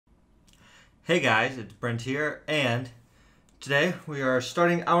Hey guys, it's Brent here, and today we are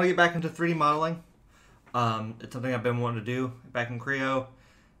starting. I want to get back into 3D modeling. It's something I've been wanting to do back in Creo,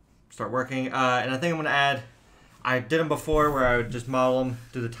 start working, and I think I'm going to add, I did them before where I would just model them,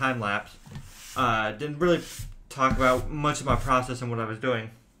 do the time lapse. Didn't really talk about much of my process and what I was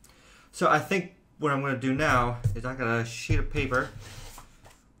doing. So I think what I'm going to do now is I got a sheet of paper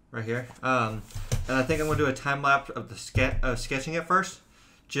right here, and I think I'm going to do a time lapse of the sketching it first.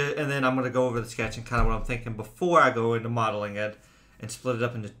 And then I'm going to go over the sketch and kind of what I'm thinking before I go into modeling it and split it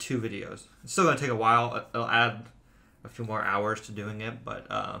up into 2 videos. It's still going to take a while. It'll add a few more hours to doing it, but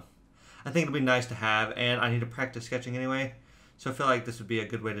I think it'll be nice to have, and I need to practice sketching anyway, so I feel like this would be a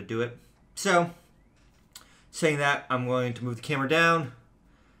good way to do it. So, saying that, I'm going to move the camera down,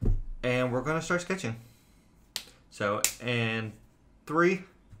 and we're going to start sketching. So, and 3,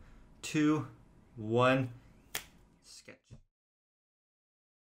 2, 1...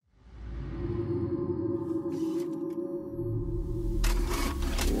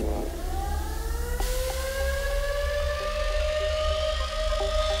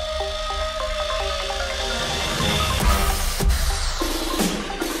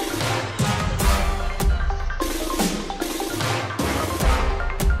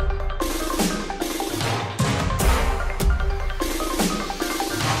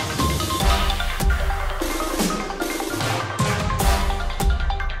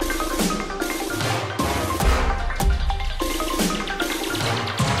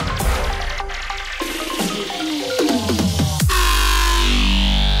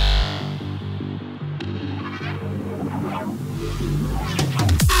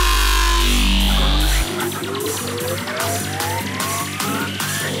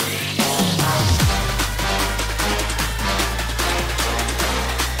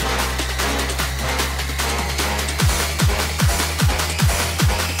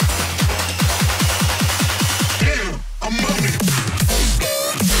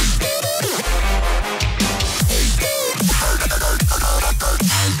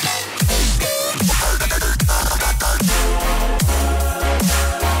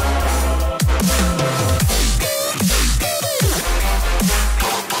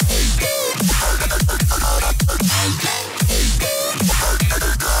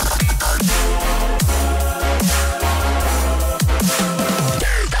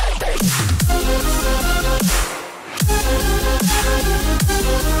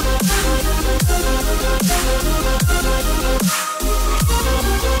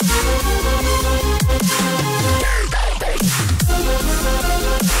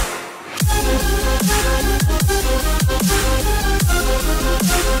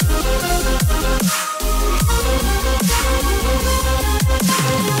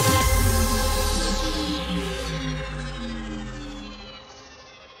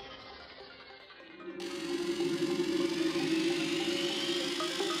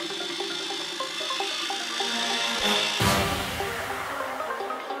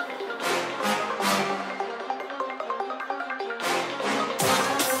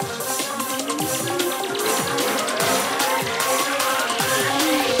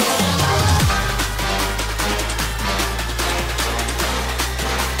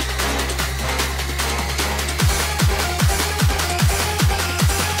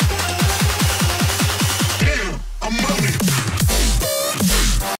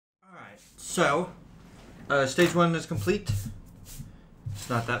 So, stage 1 is complete. It's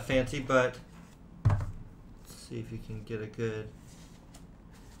not that fancy, but let's see if you can get a good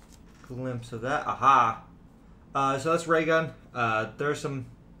glimpse of that. Aha! So that's Raygun. There are some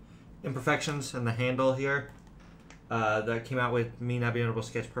imperfections in the handle here that came out with me not being able to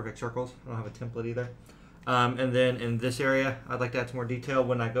sketch perfect circles. I don't have a template either. And then in this area, I'd like to add some more detail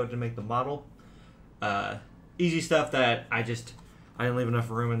when I go to make the model. Easy stuff that I didn't leave enough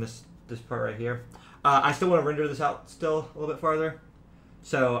room in this part right here. I still want to render this out still a little bit farther,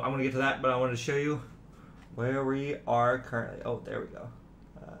 so I'm going to get to that, but I wanted to show you where we are currently. Oh, there we go.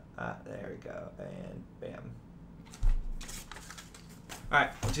 There we go, and bam.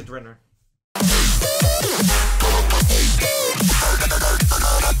 Alright, let's get to rendering.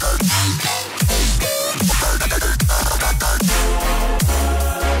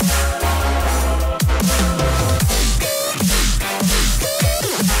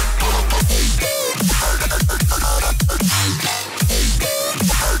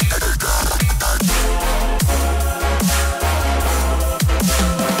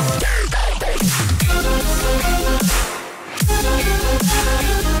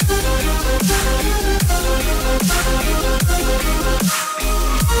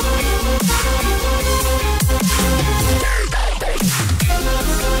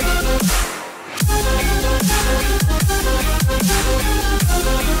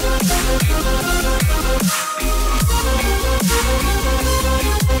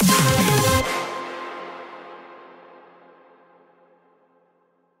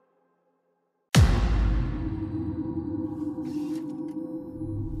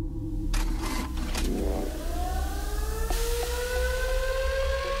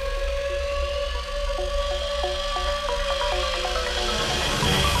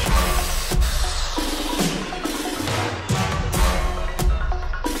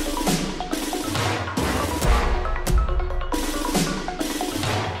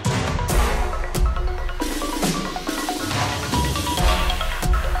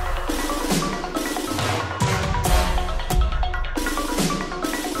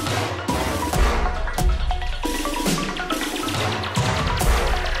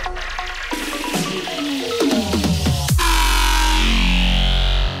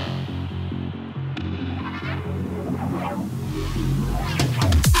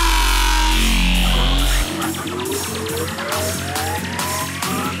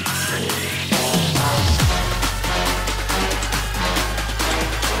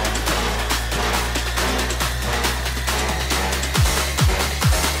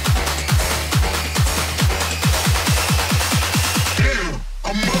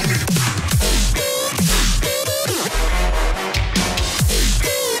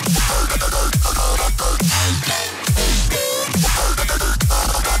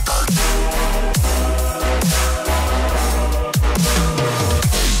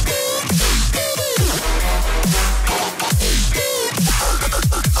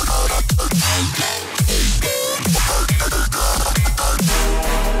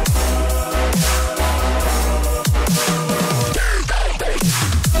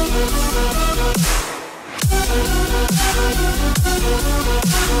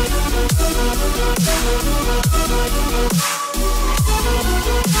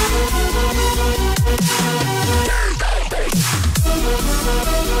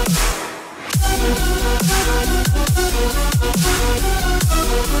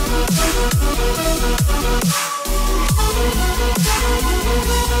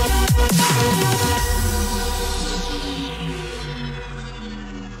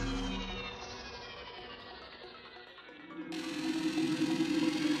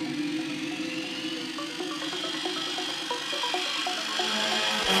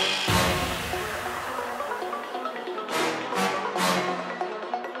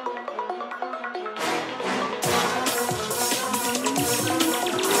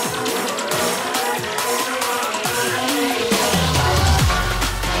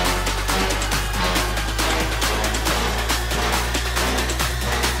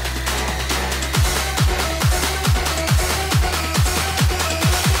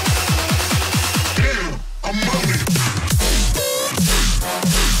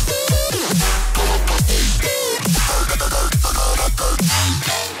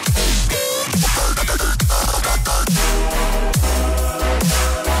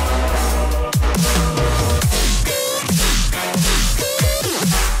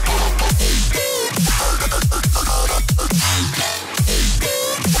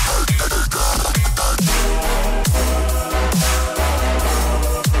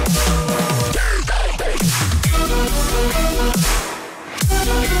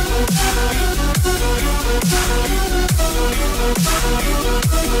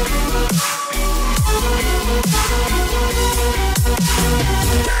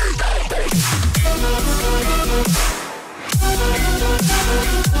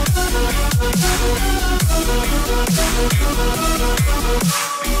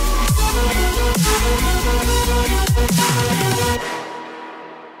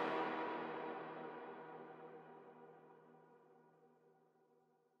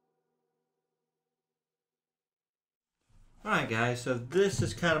 Alright guys, so this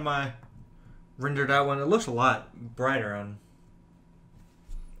is kind of my rendered out one. It looks a lot brighter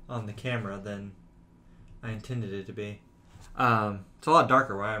on the camera than I intended it to be. It's a lot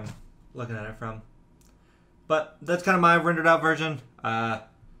darker where I'm looking at it from. But that's kind of my rendered out version. I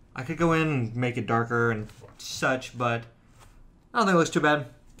could go in and make it darker and such, but I don't think it looks too bad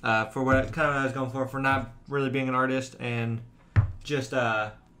for what I was going for not really being an artist and just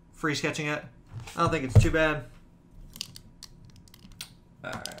free sketching it. I don't think it's too bad.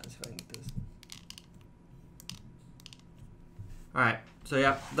 Alright, let's see if I can get this. Alright, so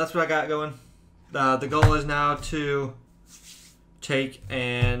yeah, that's what I got going. The goal is now to take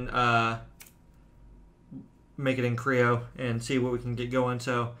and make it in Creo and see what we can get going.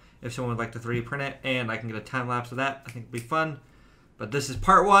 So if someone would like to 3D print it and I can get a time lapse of that, I think it'd be fun. But this is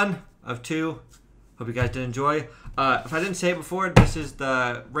part 1 of 2. Hope you guys did enjoy. If I didn't say it before, this is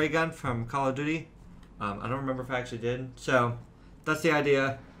the Raygun from Call of Duty. I don't remember if I actually did. So that's the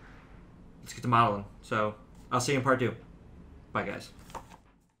idea. Let's get to modeling. So I'll see you in part 2. Bye guys.